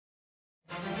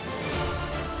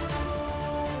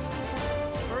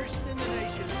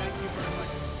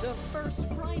first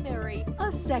primary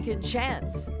a second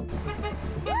chance.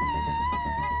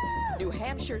 New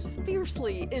Hampshire's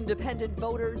fiercely independent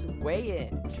voters weigh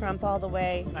in. Trump all the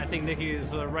way. I think Nikki is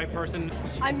the right person.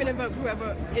 I'm going to vote for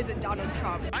whoever isn't Donald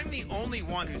Trump. I'm the only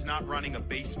one who's not running a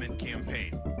basement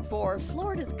campaign. For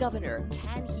Florida's governor,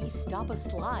 can he stop a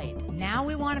slide? Now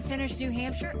we want to finish New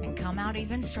Hampshire and come out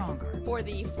even stronger. For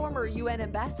the former UN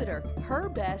ambassador, her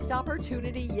best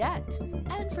opportunity yet.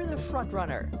 And for the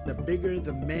frontrunner, the bigger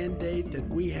the mandate that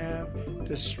we have,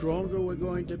 the stronger we're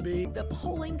going to be. The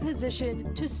polling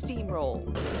position to steamroll.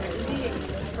 Indeed,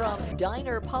 from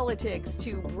diner politics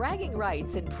to bragging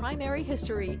rights and primary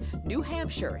history, New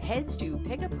Hampshire heads to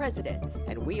pick a president,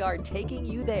 and we are taking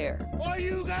you there. Are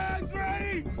you guys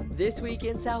ready? This week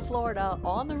in South Florida,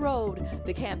 on the road,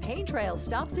 the campaign trail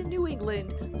stops in New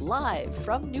England, live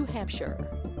from New Hampshire.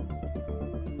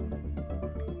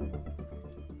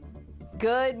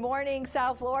 Good morning,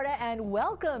 South Florida, and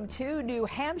welcome to New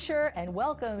Hampshire, and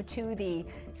welcome to the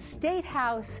State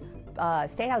House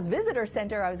Visitor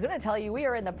Center. I was going to tell you, we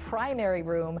are in the primary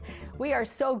room. We are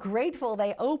so grateful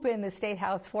they opened the State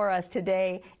House for us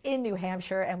today in New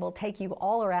Hampshire, and we'll take you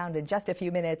all around in just a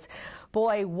few minutes.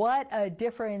 Boy, what a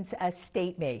difference a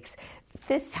state makes.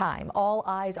 This time, all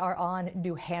eyes are on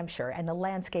New Hampshire, and the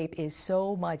landscape is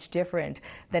so much different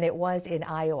than it was in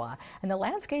Iowa. And the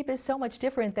landscape is so much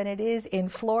different than it is in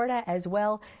Florida as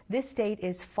well. This state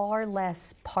is far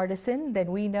less partisan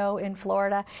than we know in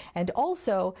Florida, and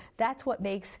also that's what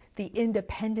makes the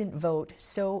independent vote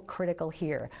so critical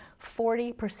here.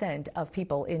 40% of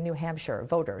people in New Hampshire,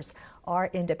 voters,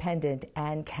 are independent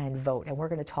and can vote. And we're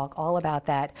going to talk all about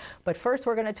that. But first,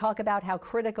 we're going to talk about how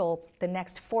critical the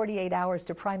next 48 hours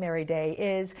to primary day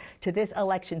is to this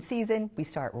election season. We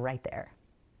start right there.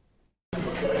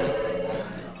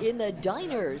 In the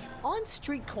diners, on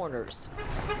street corners.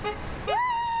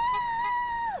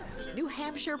 New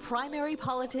Hampshire primary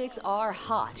politics are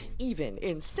hot, even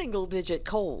in single-digit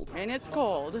cold. And it's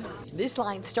cold. This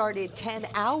line started 10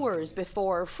 hours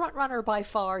before frontrunner by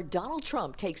far Donald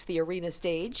Trump takes the arena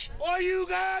stage. Are you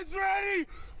guys ready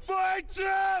for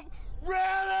Trump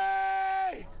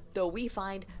rally? Though we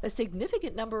find a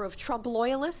significant number of Trump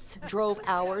loyalists drove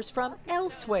hours from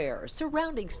elsewhere,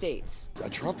 surrounding states. A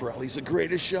Trump rally's the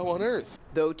greatest show on earth.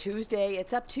 Though Tuesday,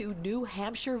 it's up to New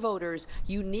Hampshire voters,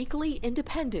 uniquely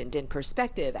independent in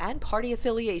perspective and party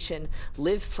affiliation,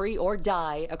 live free or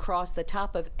die across the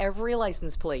top of every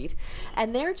license plate,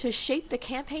 and they're to shape the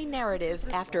campaign narrative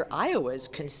after Iowa's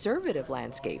conservative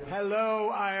landscape. Hello,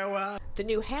 Iowa. The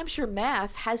New Hampshire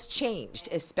math has changed,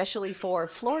 especially for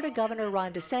Florida Governor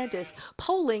Ron DeSantis,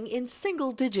 polling in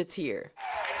single digits here.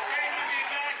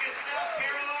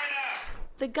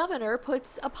 The governor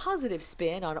puts a positive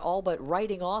spin on all but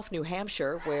writing off New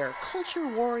Hampshire, where culture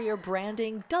warrior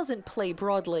branding doesn't play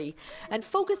broadly, and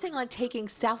focusing on taking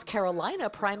South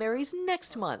Carolina primaries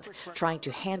next month, trying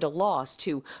to hand a loss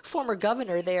to former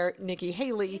governor there, Nikki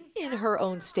Haley, in her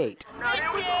own state.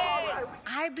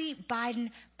 I beat Biden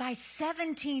by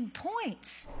 17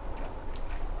 points.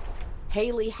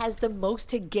 Haley has the most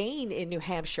to gain in New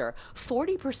Hampshire.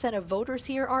 40% of voters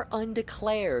here are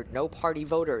undeclared, no party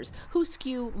voters, who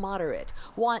skew moderate,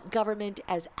 want government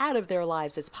as out of their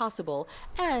lives as possible,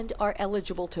 and are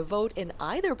eligible to vote in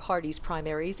either party's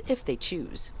primaries if they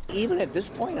choose. Even at this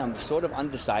point, I'm sort of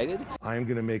undecided. I am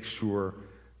going to make sure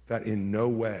that in no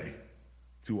way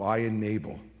do I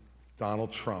enable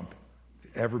Donald Trump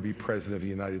to ever be president of the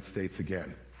United States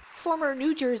again. Former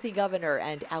New Jersey governor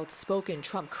and outspoken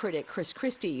Trump critic Chris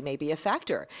Christie may be a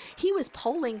factor. He was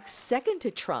polling second to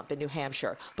Trump in New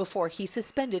Hampshire before he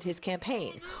suspended his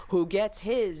campaign. Who gets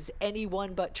his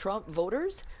anyone but Trump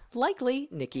voters? Likely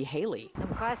Nikki Haley. I'm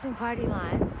crossing party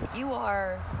lines. You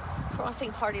are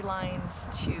crossing party lines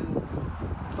to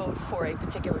vote for a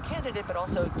particular candidate, but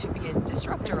also to be a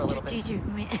disruptor a little bit.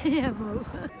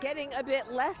 Getting a bit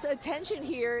less attention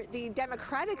here, the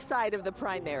Democratic side of the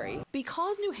primary.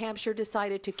 Because New Hampshire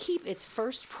decided to keep its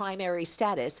first primary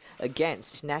status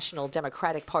against National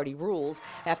Democratic Party rules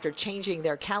after changing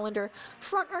their calendar,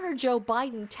 frontrunner Joe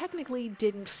Biden technically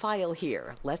didn't file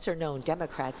here. Lesser-known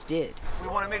Democrats did. We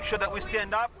want to make sure that we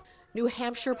stand up. New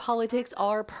Hampshire politics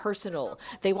are personal.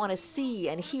 They want to see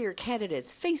and hear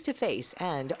candidates face to face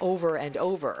and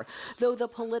over, though the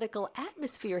political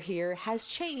atmosphere here has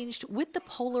changed with the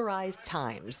polarized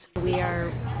times. We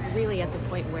are really at the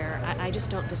point where I just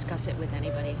don't discuss it with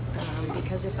anybody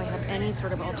because if I have any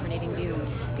sort of alternating view,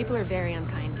 people are very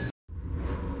unkind.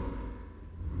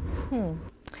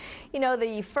 You know,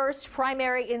 the first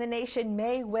primary in the nation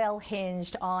may well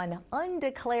hinge on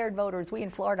undeclared voters. We in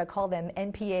Florida call them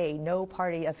NPA, no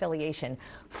party affiliation.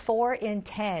 4 in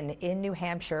 10 in New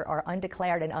Hampshire are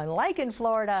undeclared, and unlike in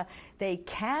Florida, they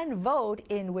can vote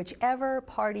in whichever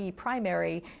party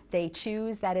primary they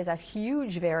choose. That is a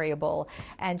huge variable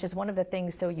and just one of the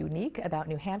things so unique about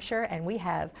New Hampshire, and we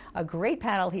have a great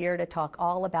panel here to talk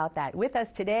all about that. With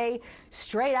us today,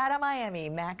 straight out of Miami,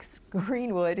 Max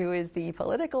Greenwood, who is the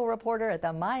political reporter at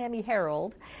the Miami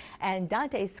Herald, and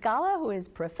Dante Scala, who is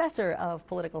professor of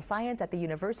political science at the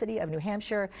University of New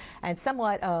Hampshire and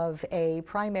somewhat of a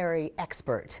primary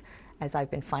expert, as I've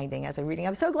been finding as I'm reading.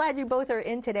 I'm so glad you both are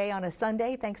in today on a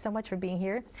Sunday. Thanks so much for being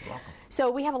here. You're welcome.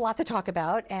 So we have a lot to talk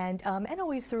about, and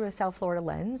always through a South Florida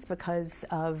lens because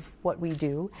of what we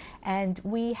do. And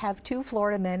we have 2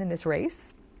 Florida men in this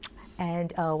race.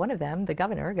 And one of them, the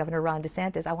governor, Governor Ron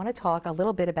DeSantis. I want to talk a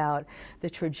little bit about the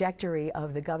trajectory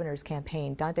of the governor's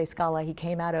campaign. Dante Scala, he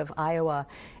came out of Iowa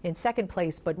in 2nd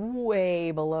place, but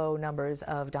way below numbers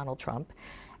of Donald Trump,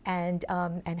 and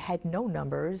had no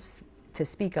numbers to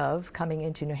speak of coming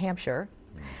into New Hampshire,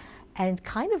 and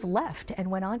kind of left and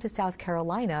went on to South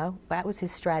Carolina. That was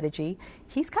his strategy.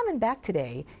 He's coming back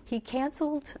today. He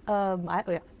canceled,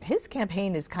 his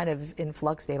campaign is kind of in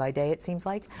flux day by day, it seems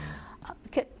like.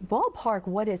 Ballpark,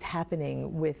 what is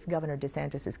happening with Governor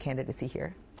DeSantis' candidacy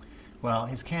here? Well,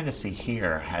 his candidacy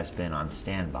here has been on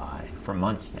standby for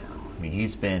months now. I mean,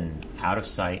 he's been out of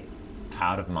sight,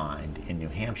 out of mind in New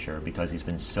Hampshire because he's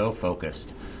been so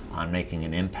focused on making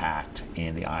an impact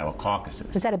in the Iowa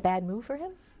caucuses. Was that a bad move for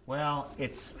him? Well,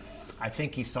 I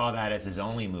think he saw that as his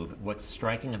only move. What's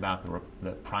striking about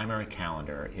the primary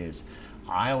calendar is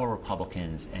Iowa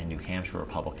Republicans and New Hampshire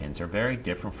Republicans are very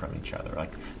different from each other.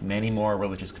 Like many more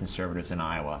religious conservatives in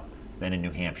Iowa than in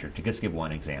New Hampshire, to just give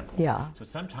one example. Yeah. So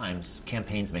sometimes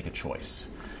campaigns make a choice,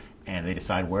 and they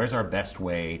decide where's our best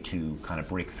way to kind of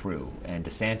break through. And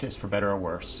DeSantis, for better or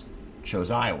worse,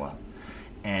 chose Iowa.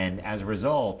 And as a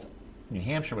result, New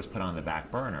Hampshire was put on the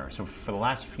back burner. So for the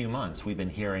last few months, we've been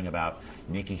hearing about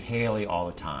Nikki Haley all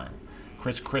the time,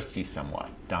 Chris Christie somewhat,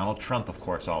 Donald Trump, of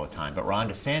course, all the time. But Ron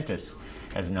DeSantis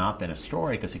has not been a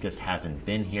story because he just hasn't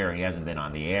been here, he hasn't been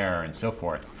on the air, and so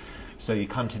forth. So you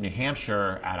come to New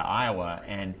Hampshire out of Iowa,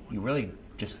 and you really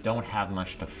just don't have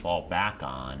much to fall back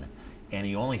on, and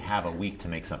you only have a week to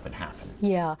make something happen.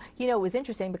 Yeah. You know, it was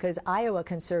interesting because Iowa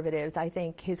conservatives, I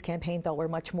think his campaign thought were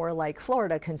much more like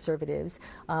Florida conservatives.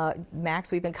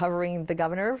 Max, we've been covering the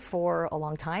governor for a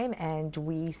long time, and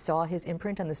we saw his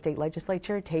imprint on the state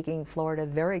legislature, taking Florida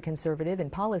very conservative in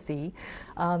policy.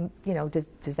 You know,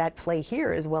 does that play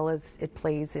here as well as it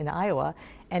plays in Iowa?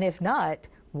 And if not,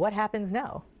 what happens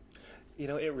now? You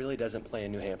know, it really doesn't play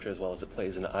in New Hampshire as well as it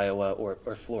plays in Iowa or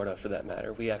Florida, for that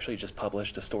matter. We actually just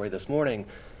published a story this morning.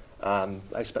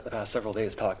 I spent the past several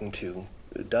days talking to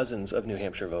dozens of New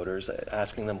Hampshire voters,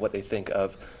 asking them what they think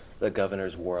of the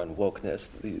governor's war on wokeness,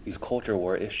 these culture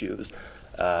war issues,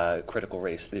 critical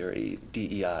race theory,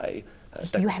 DEI.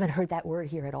 You haven't heard that word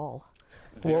here at all.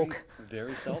 Woke.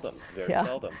 Very seldom, very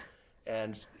seldom.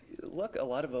 And look, a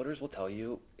lot of voters will tell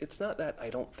you, it's not that I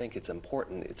don't think it's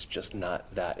important, it's just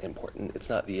not that important. It's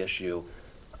not the issue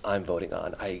I'm voting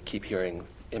on. I keep hearing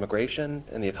immigration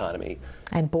and the economy.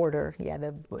 And border, yeah,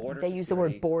 they use the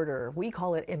word border. We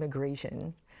call it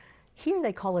immigration. Here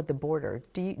they call it the border.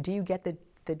 Do you get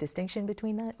the distinction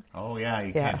between that? Oh yeah,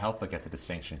 you can't help but get the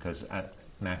distinction because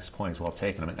Max's point is well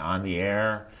taken. I mean, on the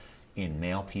air, in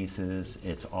mail pieces,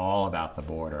 it's all about the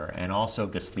border. And also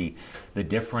just the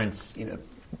difference, you know,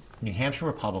 New Hampshire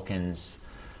Republicans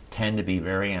tend to be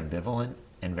very ambivalent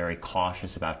and very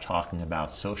cautious about talking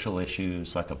about social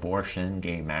issues like abortion,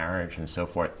 gay marriage, and so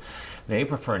forth. They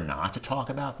prefer not to talk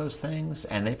about those things,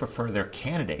 and they prefer their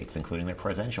candidates, including their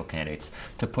presidential candidates,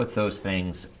 to put those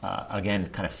things, again,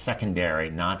 kind of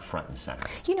secondary, not front and center.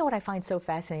 You know what I find so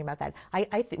fascinating about that?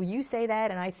 You say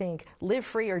that, and I think, live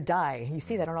free or die. You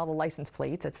see that on all the license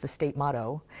plates. That's the state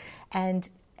motto. And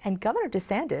Governor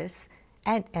DeSantis,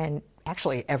 and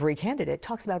actually every candidate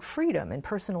talks about freedom and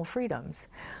personal freedoms.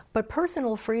 But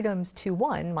personal freedoms to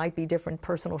one might be different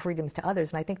personal freedoms to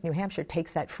others. And I think New Hampshire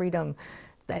takes that freedom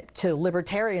to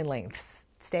libertarian lengths.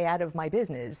 Stay out of my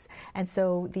business. And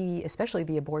so especially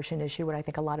the abortion issue, what I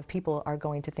think a lot of people are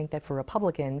going to think that for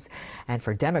Republicans and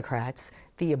for Democrats,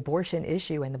 the abortion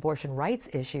issue and the abortion rights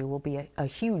issue will be a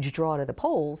huge draw to the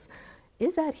polls.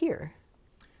 Is that here?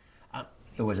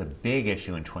 It was a big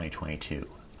issue in 2022.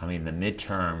 I mean, the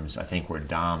midterms, I think, were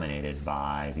dominated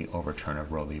by the overturn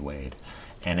of Roe v. Wade.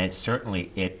 And it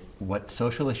certainly, what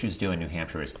social issues do in New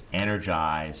Hampshire is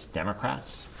energize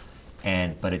Democrats,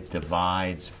 but it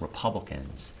divides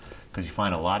Republicans because you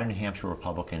find a lot of New Hampshire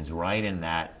Republicans right in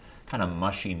that kind of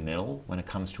mushy middle when it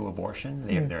comes to abortion.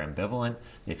 They're ambivalent.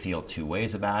 They feel two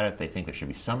ways about it. They think there should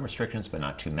be some restrictions, but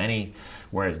not too many.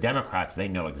 Whereas Democrats, they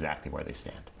know exactly where they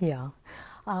stand. Yeah.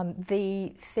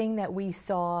 The thing that we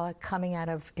saw coming out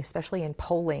of, especially in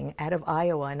polling out of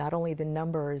Iowa, not only the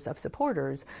numbers of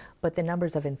supporters, but the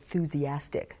numbers of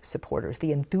enthusiastic supporters,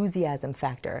 the enthusiasm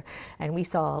factor. And we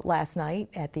saw last night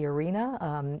at the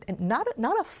arena, not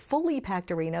a fully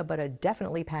packed arena, but a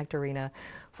definitely packed arena.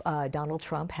 Donald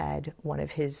Trump had one of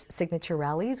his signature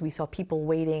rallies. We saw people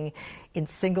waiting in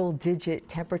single-digit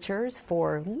temperatures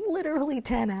for literally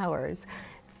 10 hours.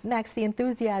 Max, the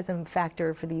enthusiasm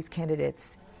factor for these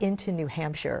candidates into New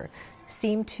Hampshire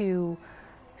seemed to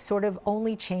sort of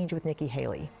only change with Nikki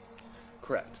Haley.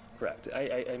 Correct.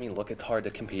 I mean, look, it's hard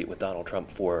to compete with Donald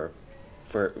Trump for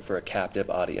a captive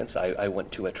audience. I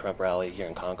went to a Trump rally here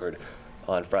in Concord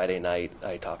on Friday night.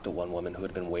 I talked to one woman who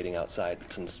had been waiting outside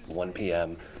since 1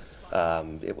 p.m.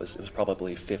 It was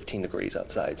probably 15 degrees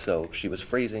outside, so she was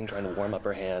freezing, trying to warm up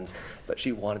her hands, but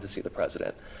she wanted to see the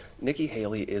president. Nikki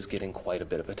Haley is getting quite a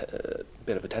bit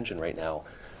of attention right now.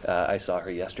 I saw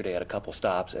her yesterday at a couple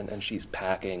stops, and she's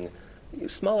packing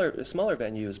smaller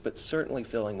venues, but certainly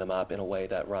filling them up in a way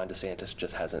that Ron DeSantis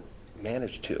just hasn't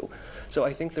managed to. So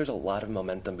I think there's a lot of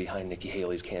momentum behind Nikki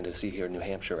Haley's candidacy here in New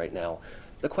Hampshire right now.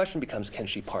 The question becomes, can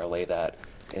she parlay that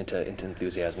into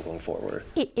enthusiasm going forward?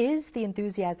 It is the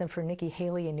enthusiasm for Nikki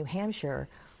Haley in New Hampshire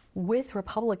with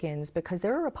Republicans, because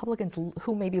there are Republicans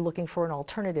who may be looking for an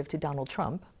alternative to Donald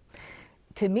Trump.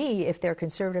 To me, if they're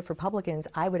conservative Republicans,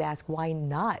 I would ask why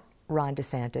not Ron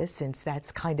DeSantis, since that's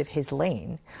kind of his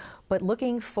lane. But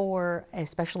looking for,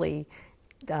 especially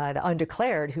the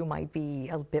undeclared, who might be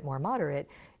a bit more moderate,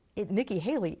 Nikki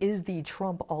Haley is the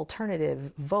Trump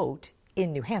alternative vote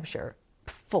in New Hampshire.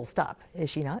 Full stop, is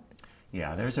she not?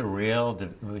 Yeah, there's a real,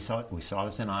 we saw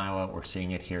this in Iowa, we're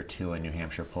seeing it here too in New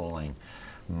Hampshire polling.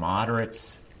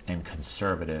 Moderates and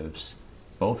conservatives,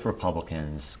 both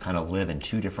Republicans, kind of live in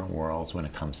two different worlds when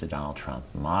it comes to Donald Trump.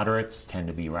 Moderates tend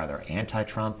to be rather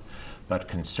anti-Trump, but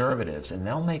conservatives, and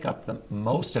they'll make up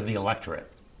most of the electorate.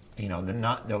 You know,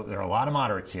 there are a lot of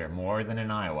moderates here, more than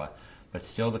in Iowa, but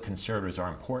still the conservatives are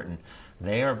important.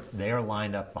 They are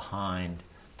lined up behind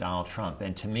Donald Trump,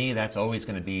 and to me, that's always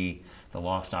going to be the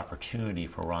lost opportunity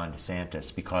for Ron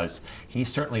DeSantis, because he's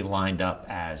certainly lined up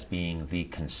as being the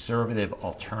conservative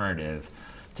alternative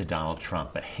to Donald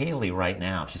Trump. But Haley right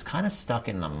now, she's kind of stuck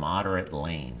in the moderate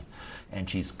lane, and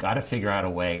she's got to figure out a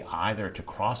way either to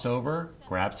cross over,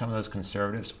 grab some of those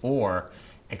conservatives, or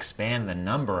expand the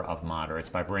number of moderates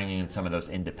by bringing in some of those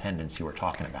independents you were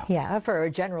talking about. Yeah, for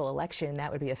a general election,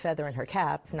 that would be a feather in her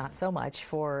cap, not so much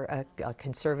for a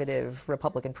conservative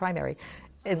Republican primary,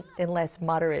 unless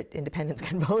moderate independents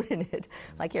can vote in it.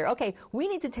 Like here, okay, we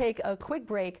need to take a quick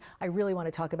break. I really want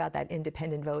to talk about that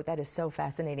independent vote. That is so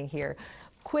fascinating here.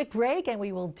 Quick break, and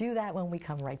we will do that when we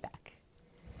come right back.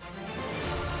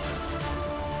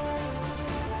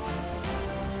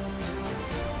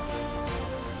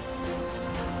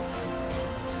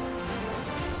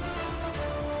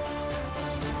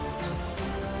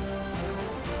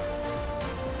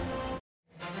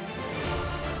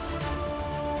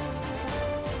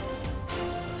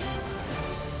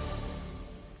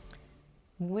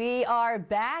 We are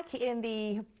back in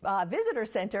the visitor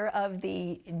center of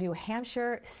the New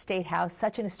Hampshire State House,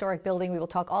 such an historic building we will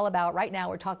talk all about. Right now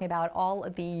we're talking about all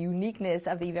of the uniqueness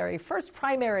of the very first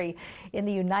primary in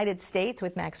the United States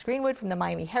with Max Greenwood from the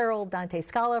Miami Herald, Dante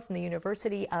Scala from the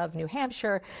University of New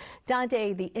Hampshire.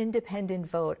 Dante, the independent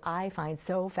vote I find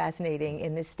so fascinating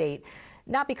in this state.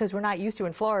 Not because we're not used to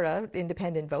in Florida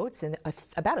independent votes, and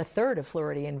about a third of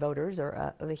Floridian voters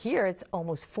are here. It's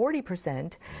almost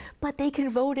 40%, but they can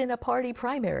vote in a party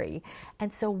primary.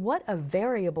 And so, what a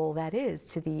variable that is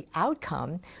to the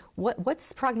outcome.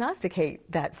 What's prognosticate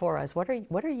that for us? What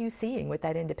are you seeing with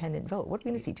that independent vote? What are we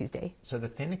going to see Tuesday? So the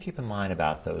thing to keep in mind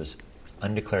about those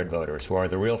undeclared voters, who are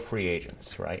the real free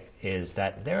agents, right, is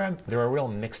that they're a real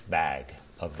mixed bag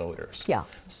of voters. Yeah.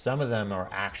 Some of them are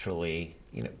actually,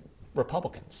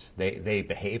 Republicans. They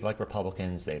behave like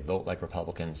Republicans. They vote like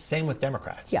Republicans. Same with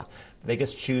Democrats. Yeah. They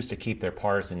just choose to keep their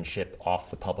partisanship off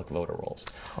the public voter rolls.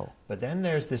 Oh. But then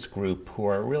there's this group who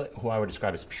I would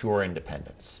describe as pure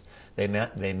independents. They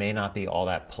may not be all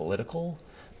that political,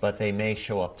 but they may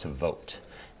show up to vote.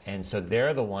 And so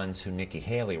they're the ones who Nikki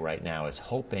Haley right now is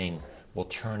hoping will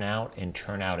turn out in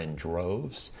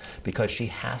droves, because she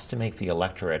has to make the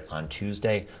electorate on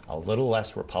Tuesday a little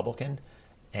less Republican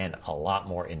and a lot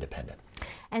more independent.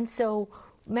 And so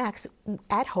Max,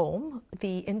 at home,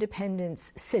 the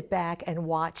independents sit back and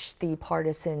watch the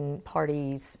partisan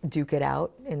parties duke it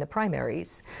out in the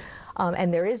primaries.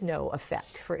 And there is no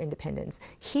effect for independents.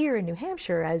 Here in New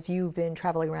Hampshire, as you've been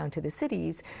traveling around to the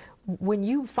cities, when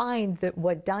you find that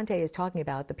what Dante is talking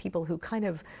about, the people who kind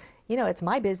of, it's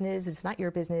my business, it's not your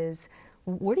business,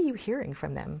 what are you hearing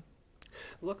from them?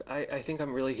 Look, I think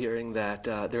I'm really hearing that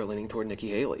they're leaning toward Nikki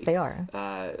Haley. They are.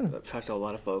 I've talked to a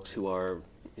lot of folks who are,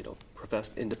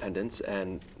 professed independents,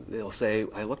 and they'll say,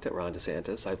 I looked at Ron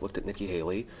DeSantis, I've looked at Nikki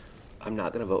Haley, I'm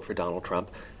not going to vote for Donald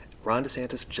Trump. Ron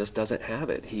DeSantis just doesn't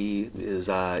have it. He is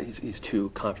he's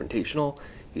too confrontational.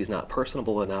 He's not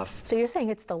personable enough. So you're saying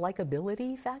it's the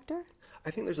likability factor? I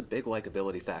think there's a big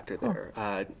likability factor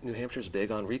there. New Hampshire's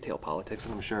big on retail politics,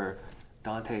 and I'm sure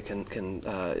Dante can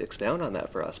expound on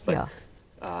that for us. But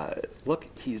look,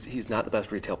 he's not the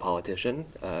best retail politician.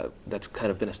 That's kind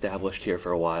of been established here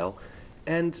for a while,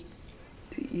 and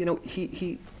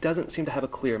he doesn't seem to have a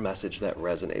clear message that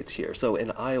resonates here. So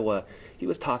in Iowa, he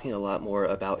was talking a lot more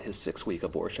about his 6-week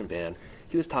abortion ban.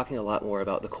 He was talking a lot more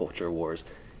about the culture wars.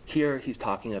 Here, he's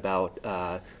talking about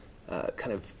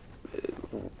kind of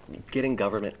getting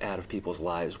government out of people's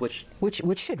lives, which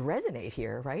should resonate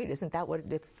here, right? Isn't that what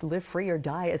it's live free or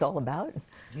die is all about?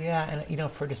 Yeah,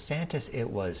 and for DeSantis, it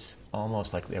was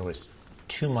almost like there was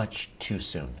too much too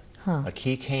soon. Like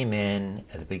he came in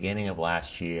at the beginning of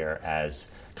last year as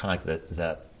kind of like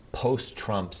the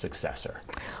post-Trump successor.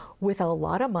 With a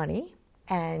lot of money,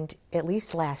 and at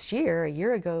least last year, a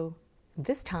year ago,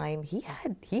 this time, he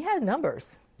had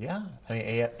numbers. Yeah, I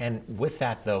mean, and with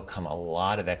that, though, come a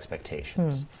lot of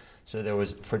expectations. So there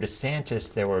was, for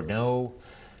DeSantis, there were no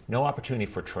opportunity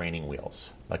for training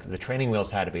wheels. Like the training wheels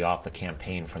had to be off the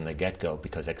campaign from the get-go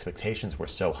because expectations were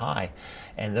so high.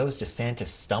 And those DeSantis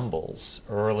stumbles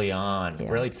early on,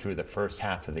 really through the first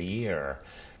half of the year,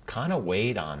 kind of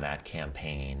weighed on that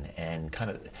campaign, and kind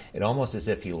of, it almost as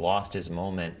if he lost his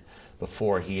moment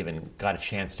before he even got a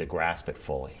chance to grasp it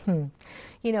fully.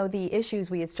 The issues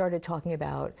we had started talking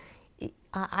about,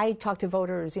 I talk to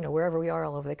voters, wherever we are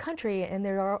all over the country, and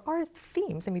there are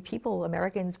themes. I mean,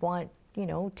 Americans want,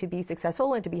 to be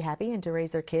successful and to be happy and to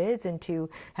raise their kids and to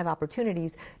have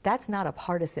opportunities. That's not a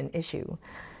partisan issue.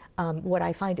 What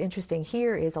I find interesting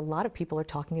here is a lot of people are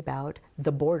talking about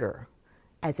the border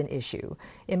as an issue.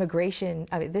 Immigration,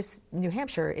 New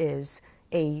Hampshire is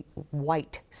a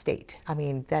white state. I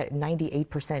mean, that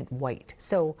 98% white.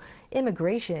 So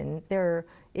immigration,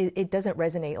 it doesn't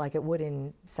resonate like it would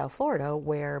in South Florida,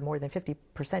 where more than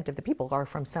 50% of the people are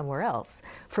from somewhere else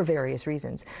for various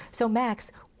reasons. So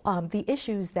Max, the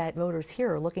issues that voters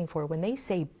here are looking for when they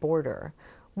say border,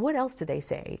 what else do they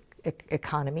say?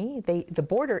 Economy? The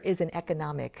border is an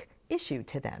economic issue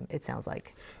to them, it sounds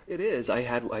like. It is. I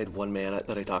had one man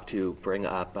that I talked to bring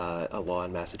up a law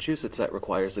in Massachusetts that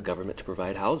requires the government to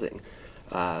provide housing.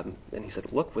 And he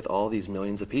said, look, with all these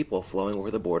millions of people flowing over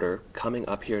the border, coming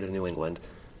up here to New England,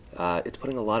 it's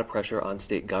putting a lot of pressure on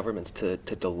state governments to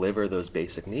deliver those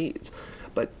basic needs.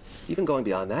 But even going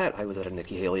beyond that, I was at a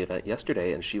Nikki Haley event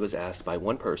yesterday, and she was asked by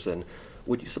one person,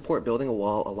 would you support building a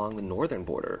wall along the northern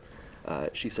border?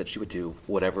 She said she would do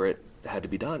whatever it had to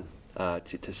be done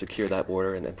to secure that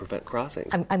border and prevent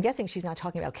crossings. I'm guessing she's not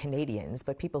talking about Canadians,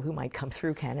 but people who might come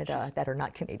through Canada that are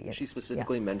not Canadians. She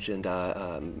specifically mentioned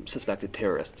suspected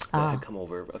terrorists that had come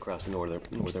over across the northern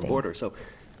border. So,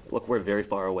 look, we're very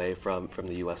far away from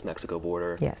the U.S.-Mexico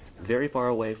border. Yes. Very far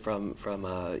away from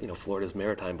Florida's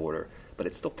maritime border, but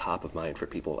it's still top of mind for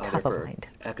people, either for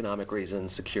economic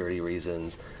reasons, security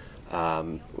reasons,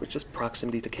 or just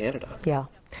proximity to Canada. Yeah.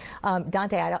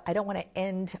 Dante, I don't want to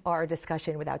end our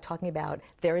discussion without talking about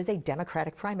there is a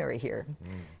Democratic primary here.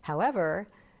 However,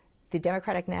 the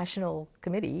Democratic National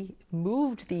Committee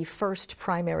moved the first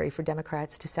primary for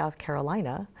Democrats to South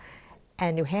Carolina,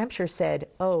 and New Hampshire said,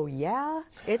 oh yeah,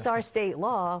 it's our state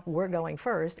law, we're going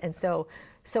first. And so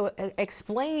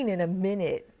explain in a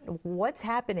minute what's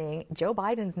happening. Joe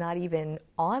Biden's not even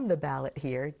on the ballot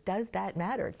here. Does that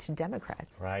matter to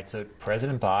Democrats? Right. So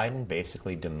President Biden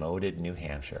basically demoted New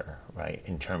Hampshire, right,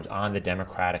 on the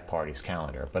Democratic Party's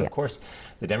calendar. But of course,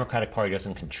 the Democratic Party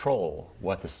doesn't control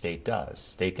what the state does.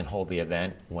 State can hold the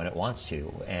event when it wants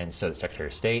to. And so the Secretary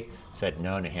of State said,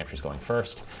 no, New Hampshire's going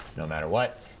first, no matter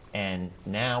what. And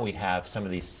now we have some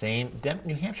of these same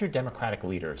New Hampshire Democratic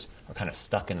leaders are kind of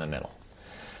stuck in the middle.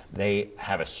 They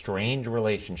have a strained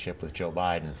relationship with Joe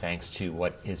Biden thanks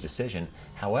to his decision.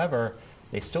 However,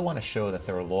 they still want to show that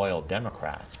they're loyal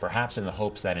Democrats, perhaps in the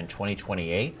hopes that in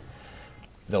 2028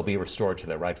 they'll be restored to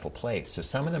their rightful place. So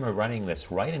some of them are running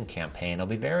this write-in campaign. It'll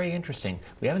be very interesting.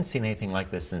 We haven't seen anything like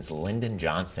this since Lyndon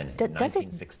Johnson in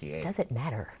 1968. Does it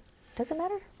matter? Does it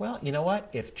matter? Well, you know what?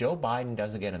 If Joe Biden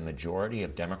doesn't get a majority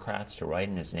of Democrats to write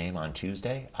in his name on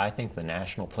Tuesday, I think the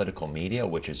national political media,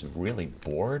 which is really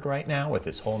bored right now with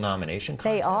this whole nomination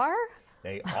contest. They are?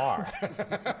 They are.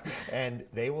 And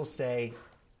they will say,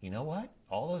 you know what?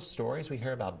 All those stories we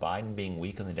hear about Biden being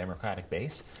weak in the Democratic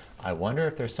base, I wonder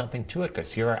if there's something to it,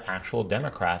 because here are actual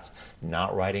Democrats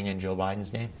not writing in Joe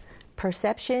Biden's name.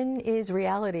 Perception is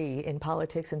reality in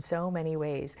politics in so many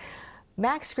ways.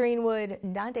 Max Greenwood,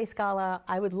 Dante Scala,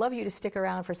 I would love you to stick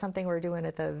around for something we're doing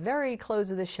at the very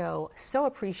close of the show. So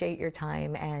appreciate your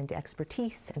time and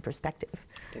expertise and perspective.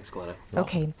 Thanks, Glenna.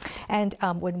 Okay, and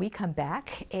when we come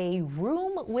back, a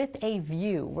room with a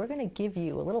view. We're going to give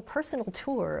you a little personal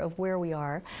tour of where we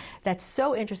are. That's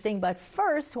so interesting, but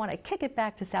first, want to kick it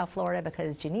back to South Florida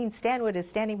because Janine Stanwood is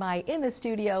standing by in the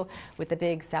studio with the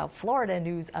big South Florida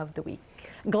news of the week.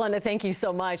 Glenna, thank you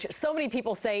so much. So many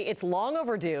people say it's long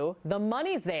overdue, the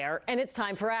money's there, and it's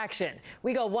time for action.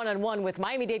 We go one-on-one with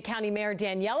Miami-Dade County Mayor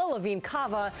Daniela Levine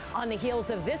Cava on the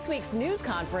heels of this week's news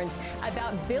conference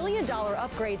about billion-dollar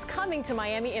upgrades coming to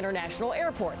Miami International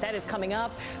Airport. That is coming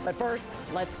up. But first,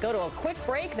 let's go to a quick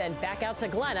break, then back out to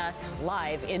Glenna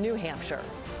live in New Hampshire.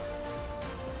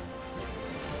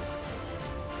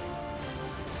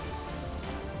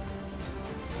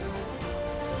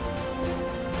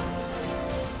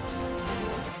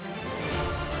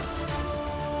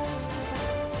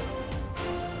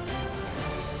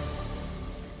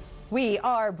 We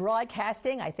are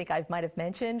broadcasting, I think I might have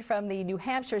mentioned, from the New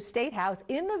Hampshire State House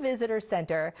in the Visitor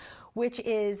Center, which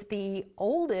is the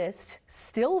oldest,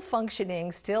 still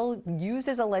functioning, still used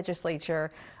as a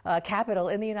legislature capital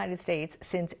in the United States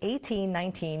since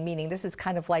 1819, meaning this is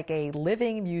kind of like a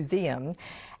living museum.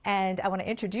 And I want to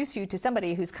introduce you to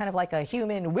somebody who's kind of like a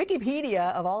human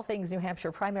Wikipedia of all things New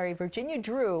Hampshire primary. Virginia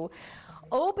Drew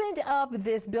opened up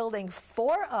this building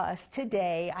for us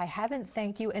today. I haven't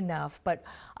thanked you enough, but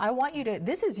I want you to,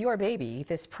 this is your baby,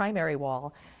 this primary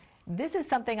wall. This is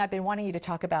something I've been wanting you to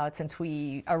talk about since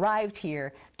we arrived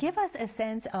here. Give us a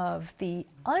sense of the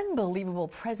unbelievable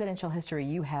presidential history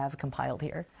you have compiled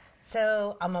here.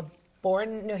 So I'm a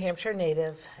born New Hampshire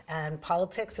native, and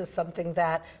politics is something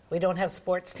that we don't have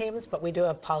sports teams, but we do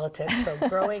have politics. So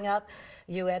growing up,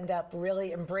 you end up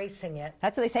really embracing it.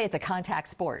 That's what they say, it's a contact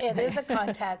sport. It is a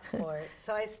contact sport.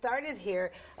 So I started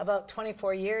here about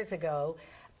 24 years ago,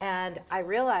 and I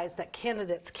realized that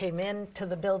candidates came into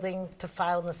the building to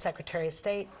file in the Secretary of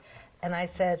State, and I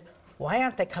said, why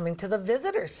aren't they coming to the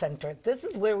Visitor Center? This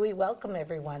is where we welcome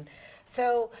everyone.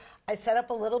 So I set up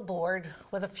a little board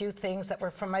with a few things that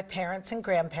were from my parents and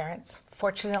grandparents.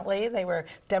 Fortunately, they were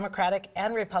Democratic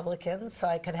and Republicans, so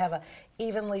I could have an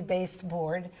evenly based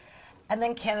board. And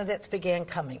then candidates began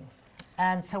coming.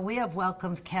 And so we have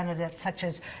welcomed candidates such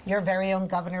as your very own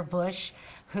Governor Bush,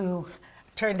 who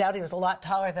turned out he was a lot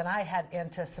taller than I had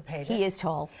anticipated. He is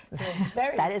tall.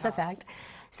 That is a fact.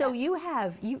 So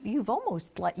you've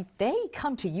almost, like, they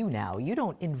come to you now. You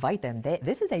don't invite them.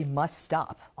 This is a must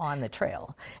stop on the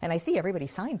trail. And I see everybody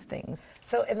signs things.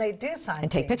 So, and they do sign and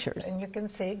take things. pictures. And you can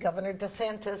see Governor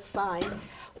DeSantis signed.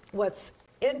 What's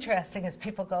interesting is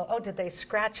people go, oh, did they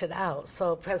scratch it out?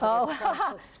 So President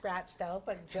Trump looks scratched out,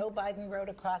 but Joe Biden wrote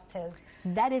across his.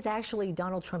 That is actually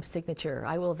Donald Trump's signature.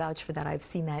 I will vouch for that. I've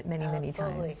seen that many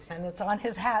Absolutely. times. And it's on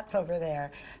his hats over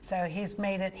there. So he's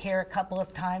made it here a couple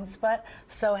of times, but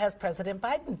so has President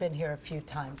Biden been here a few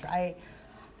times. I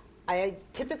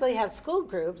typically have school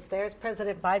groups. There's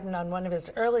President Biden on one of his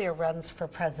earlier runs for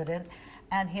president,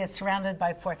 and he is surrounded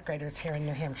by fourth graders here in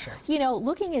New Hampshire. You know,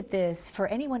 looking at this, for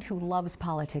anyone who loves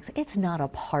politics, it's not a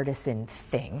partisan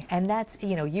thing. And that's,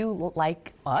 you know, you,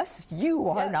 like us, you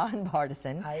are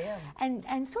nonpartisan. I am.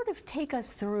 And sort of take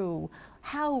us through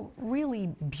how really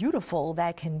beautiful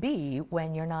that can be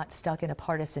when you're not stuck in a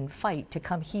partisan fight, to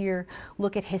come here,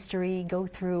 look at history, go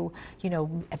through, you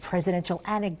know, presidential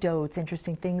anecdotes,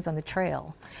 interesting things on the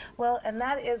trail. Well, and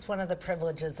that is one of the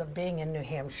privileges of being in New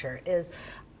Hampshire is,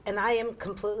 and I am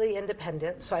completely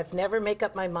independent, so I've never make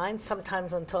up my mind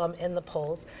sometimes until I'm in the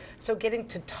polls. So getting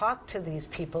to talk to these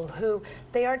people who,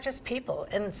 they are just people.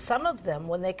 And some of them,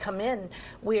 when they come in,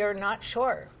 we are not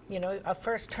sure. You know, a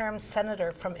first-term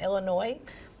senator from Illinois,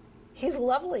 he's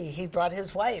lovely. He brought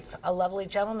his wife, a lovely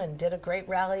gentleman, did a great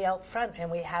rally out front, and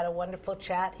we had a wonderful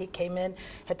chat. He came in,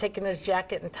 had taken his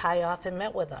jacket and tie off and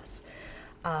met with us.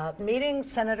 Meeting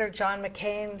Senator John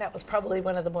McCain, that was probably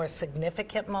one of the more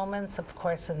significant moments, of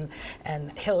course,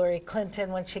 and Hillary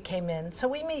Clinton when she came in. So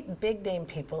we meet big name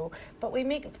people, but we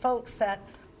meet folks that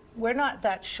we're not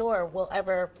that sure will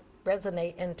ever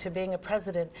resonate into being a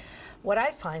president. What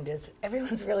I find is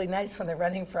everyone's really nice when they're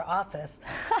running for office.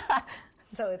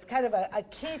 So it's kind of a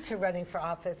key to running for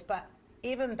office. But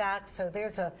even back, so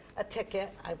there's a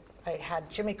ticket. I had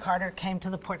Jimmy Carter came to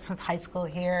the Portsmouth High School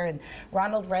here, and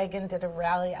Ronald Reagan did a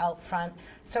rally out front.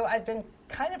 So I've been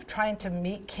kind of trying to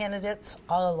meet candidates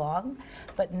all along,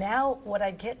 but now what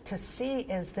I get to see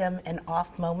is them in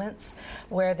off moments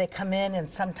where they come in and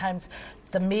sometimes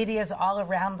the media is all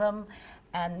around them.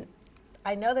 And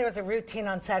I know there was a routine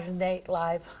on Saturday Night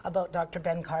Live about Dr.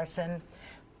 Ben Carson.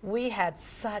 We had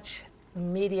such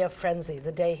media frenzy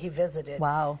the day he visited.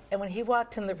 Wow. And when he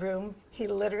walked in the room, he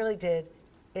literally did,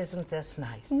 "Isn't this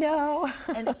nice?" No.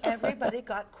 And everybody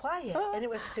got quiet, and it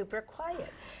was super quiet.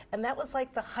 And that was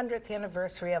like the 100th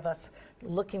anniversary of us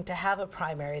looking to have a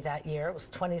primary that year. It was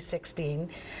 2016.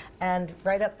 And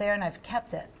right up there, and I've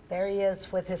kept it, there he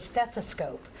is with his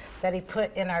stethoscope that he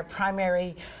put in our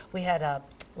primary. We had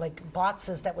like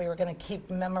boxes that we were going to keep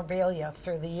memorabilia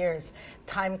through the years,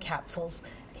 time capsules.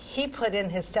 He put in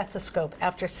his stethoscope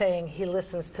after saying he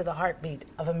listens to the heartbeat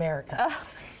of America.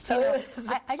 So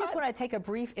I just want to take a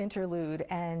brief interlude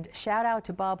and shout out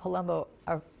to Bob Palumbo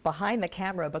behind the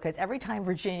camera, because every time,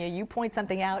 Virginia, you point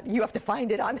something out, you have to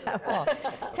find it on that wall.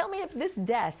 Tell me if this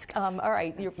desk, all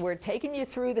right, we're taking you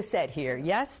through the set here.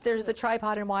 Yes, there's the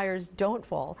tripod and wires, don't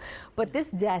fall. But this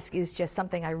desk is just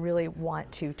something I really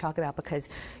want to talk about, because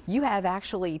you have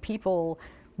actually people.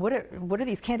 What are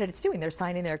these candidates doing? They're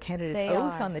signing their candidate's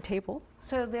oath on the table.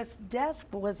 So this desk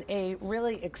was a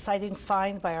really exciting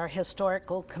find by our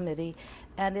historical committee,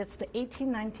 and it's the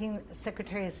 1819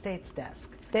 Secretary of State's desk.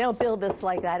 They don't build this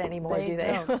like that anymore, do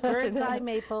they? Don't. Bird's eye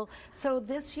maple. So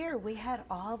this year we had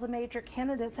all the major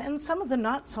candidates and some of the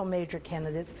not so major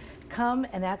candidates come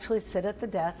and actually sit at the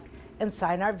desk and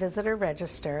sign our visitor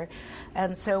register.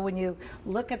 And so when you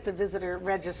look at the visitor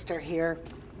register here,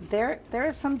 there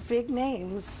are some big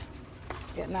names,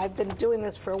 and I've been doing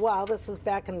this for a while. This is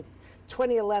back in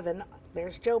 2011.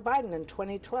 There's Joe Biden in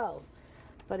 2012.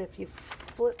 But if you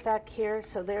flip back here,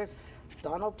 so there's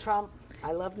Donald Trump.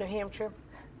 I love New Hampshire.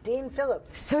 Dean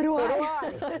Phillips. So do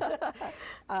I.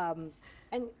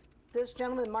 And this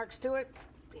gentleman, Mark Stewart,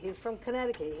 he's from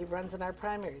Connecticut. He runs in our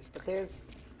primaries. But there's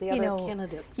the other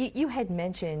candidates. You had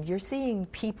mentioned you're seeing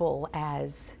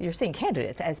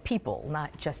candidates as people,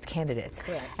 not just candidates.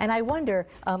 Correct. And I wonder,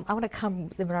 I want to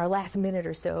come in our last minute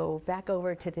or so back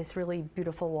over to this really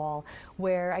beautiful wall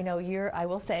where I know I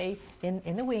will say,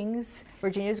 in the wings,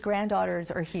 Virginia's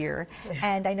granddaughters are here.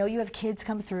 And I know you have kids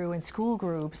come through in school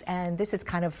groups, and this is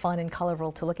kind of fun and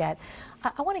colorful to look at.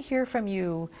 I want to hear from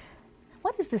you.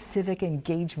 What is the civic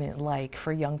engagement like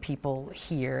for young people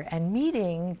here? And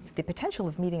the potential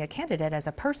of meeting a candidate as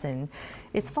a person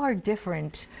is far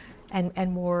different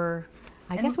and more,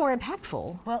 I guess, more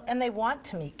impactful. Well, and they want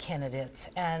to meet candidates.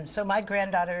 And so my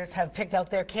granddaughters have picked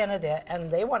out their candidate, and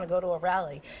they want to go to a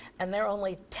rally. And they're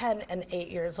only 10 and 8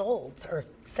 years old, or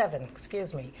 7,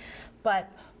 excuse me.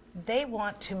 But they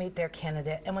want to meet their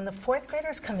candidate. And when the 4th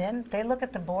graders come in, they look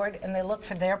at the board and they look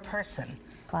for their person.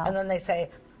 Wow. And then they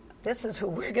say, this is who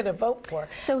we're going to vote for.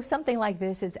 So something like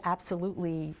this is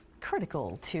absolutely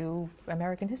critical to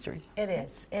American history. It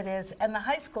is. And the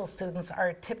high school students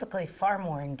are typically far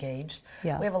more engaged.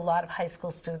 Yeah. We have a lot of high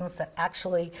school students that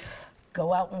actually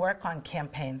go out and work on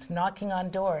campaigns, knocking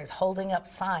on doors, holding up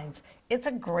signs. It's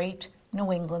a great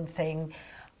New England thing.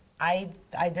 I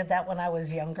did that when I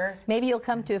was younger. Maybe you'll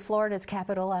come to Florida's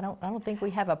capital. I don't think we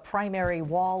have a primary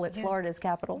wall at Florida's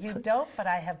capital. You don't, but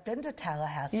I have been to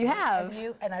Tallahassee. You have.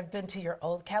 And I've been to your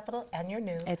old capital and your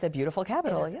new. It's a beautiful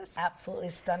capital, it is absolutely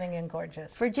stunning and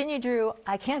gorgeous. Virginia Drew,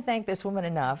 I can't thank this woman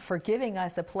enough for giving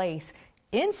us a place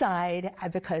inside,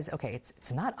 because, okay,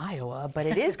 it's not Iowa, but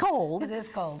it is cold. It is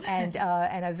cold. And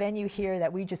a venue here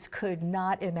that we just could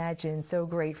not imagine so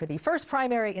great for the first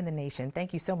primary in the nation.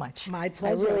 Thank you so much. My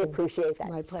pleasure. I really appreciate that.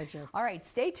 My pleasure. All right,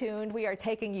 stay tuned. We are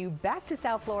taking you back to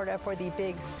South Florida for the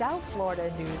big South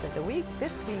Florida news of the week.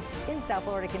 This week in South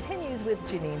Florida continues with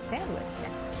Janine Stanwood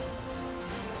next.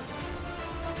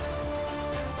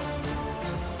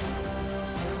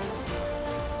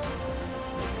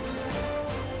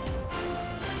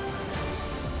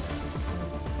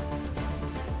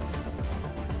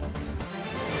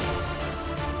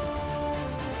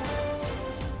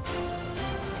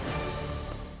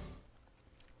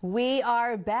 We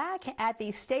are back at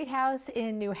the State House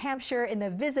in New Hampshire in the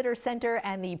Visitor Center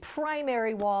and the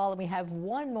primary wall. And we have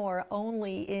one more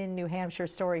only in New Hampshire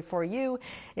story for you.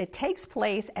 It takes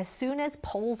place as soon as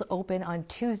polls open on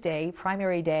Tuesday,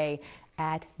 primary day,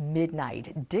 at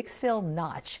midnight. Dixville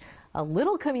Notch, a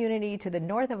little community to the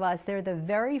north of us. They're the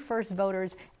very first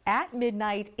voters at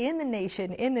midnight in the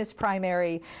nation in this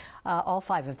primary, all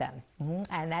 5 of them.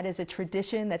 And that is a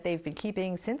tradition that they've been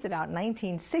keeping since about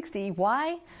 1960.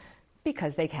 Why?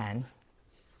 Because they can.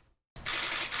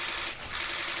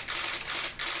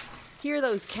 Hear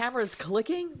those cameras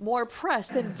clicking? More press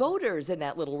than voters in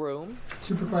that little room.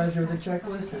 Supervisor of the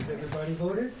checklist, has everybody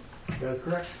voted? That's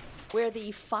correct. Where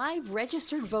the 5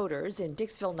 registered voters in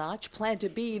Dixville Notch plan to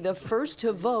be the first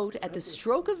to vote at the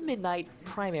stroke of midnight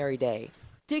primary day.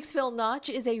 Dixville Notch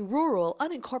is a rural,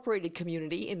 unincorporated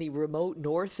community in the remote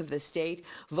north of the state.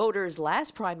 Voters'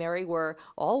 last primary were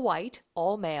all white,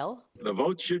 all male. The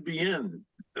vote should be in.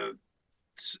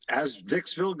 As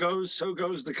Dixville goes, so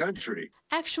goes the country.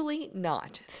 Actually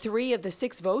not. 3 of the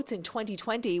 6 votes in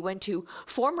 2020 went to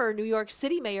former New York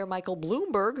City Mayor Michael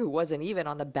Bloomberg, who wasn't even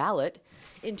on the ballot.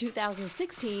 In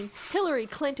 2016, Hillary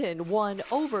Clinton won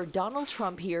over Donald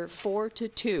Trump here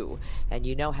 4-2. And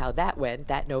you know how that went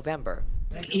that November.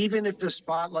 Even if the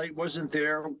spotlight wasn't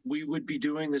there, we would be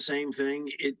doing the same thing.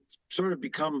 It sort of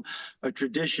become a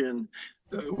tradition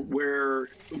where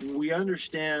we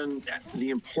understand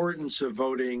the importance of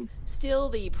voting. Still,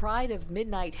 the pride of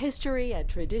midnight history and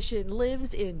tradition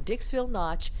lives in Dixville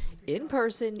Notch, in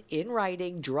person, in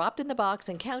writing, dropped in the box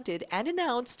and counted and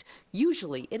announced,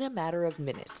 usually in a matter of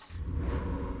minutes.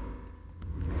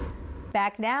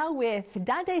 Back now with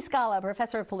Dante Scala,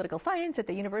 professor of political science at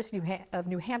the University of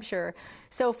New Hampshire.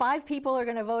 So 5 people are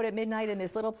going to vote at midnight in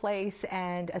this little place,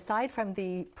 and aside from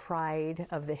the pride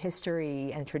of the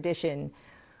history and tradition,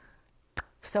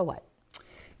 so what?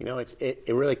 You know, it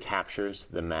really captures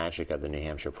the magic of the New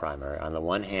Hampshire primary. On the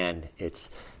one hand, it's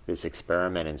this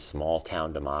experiment in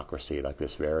small-town democracy, like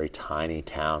this very tiny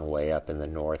town way up in the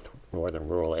northern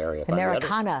rural area.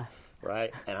 Americana.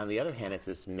 Right, and on the other hand, it's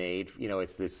this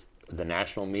it's this, the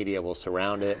national media will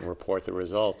surround it and report the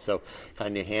results. So kind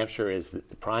of New Hampshire is, the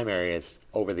primary has,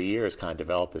 over the years, kind of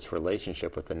developed this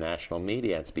relationship with the national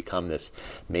media. It's become this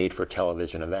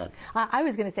made-for-television event. I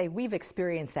was going to say we've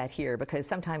experienced that here, because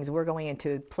sometimes we're going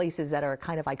into places that are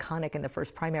kind of iconic in the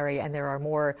first primary, and there are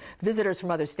more visitors from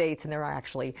other states, and there are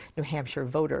actually New Hampshire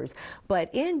voters.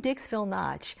 But in Dixville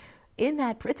Notch,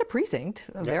 it's a precinct,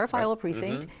 a verifiable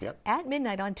precinct. At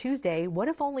midnight on Tuesday, what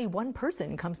if only one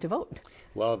person comes to vote?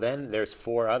 Well, then there's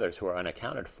 4 others who are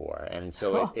unaccounted for, and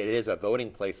so it is a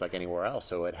voting place like anywhere else.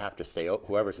 So it'd have to stay.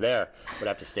 Whoever's there would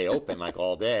have to stay open like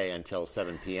all day until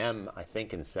 7 p.m. I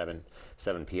think, in 7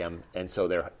 p.m. And so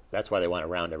that's why they want to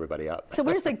round everybody up. So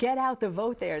where's the get out the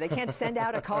vote there? They can't send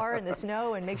out a car in the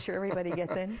snow and make sure everybody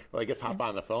gets in? Well, I guess hop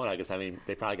on the phone.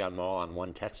 They probably got them all on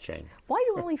one text chain. Why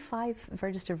do only 5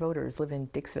 registered voters live in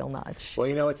Dixville Notch?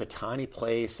 Well, it's a tiny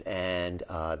place, and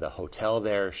the hotel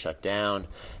there shut down,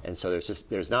 and so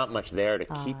there's not much there to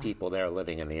keep people there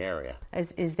living in the area.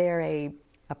 Is there a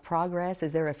progress?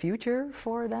 Is there a future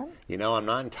for them? I'm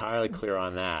not entirely clear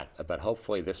on that, but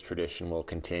hopefully this tradition will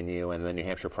continue and the New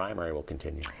Hampshire primary will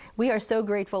continue. We are so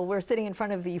grateful. We're sitting in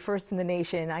front of the first in the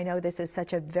nation. I know this is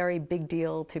such a very big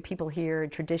deal to people here,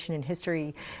 tradition and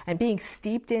history, and being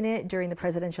steeped in it during the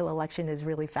presidential election is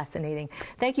really fascinating.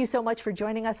 Thank you so much for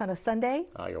joining us on a Sunday.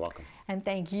 You're welcome. And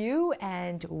thank you,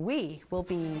 and we will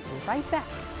be right back.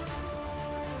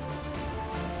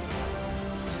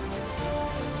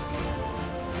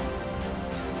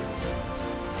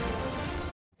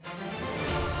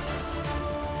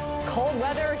 Cold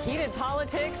weather, heated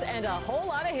politics, and a whole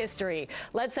lot of history.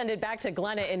 Let's send it back to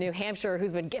Glenna in New Hampshire,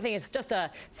 who's been giving us just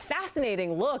a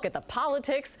fascinating look at the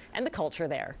politics and the culture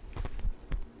there.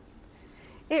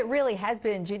 It really has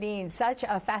been, Janine, such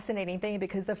a fascinating thing,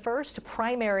 because the first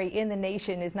primary in the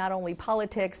nation is not only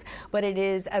politics, but it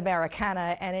is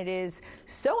Americana, and it is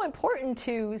so important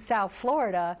to South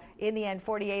Florida. In the end,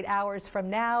 48 hours from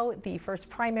now, the first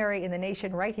primary in the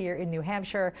nation right here in New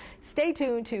Hampshire. Stay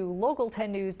tuned to Local 10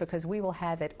 News, because we will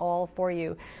have it all for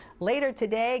you. Later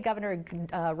today, Governor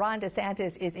Ron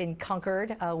DeSantis is in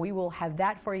Concord. We will have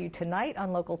that for you tonight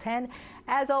on Local 10.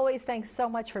 As always, thanks so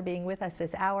much for being with us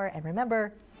this hour. And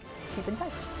remember, keep in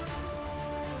touch.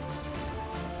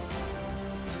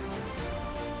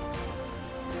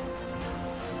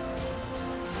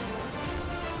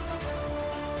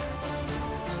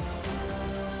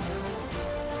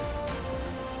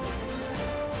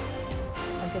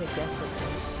 I'm going to guess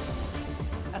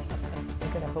what.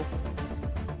 I'm going to hope.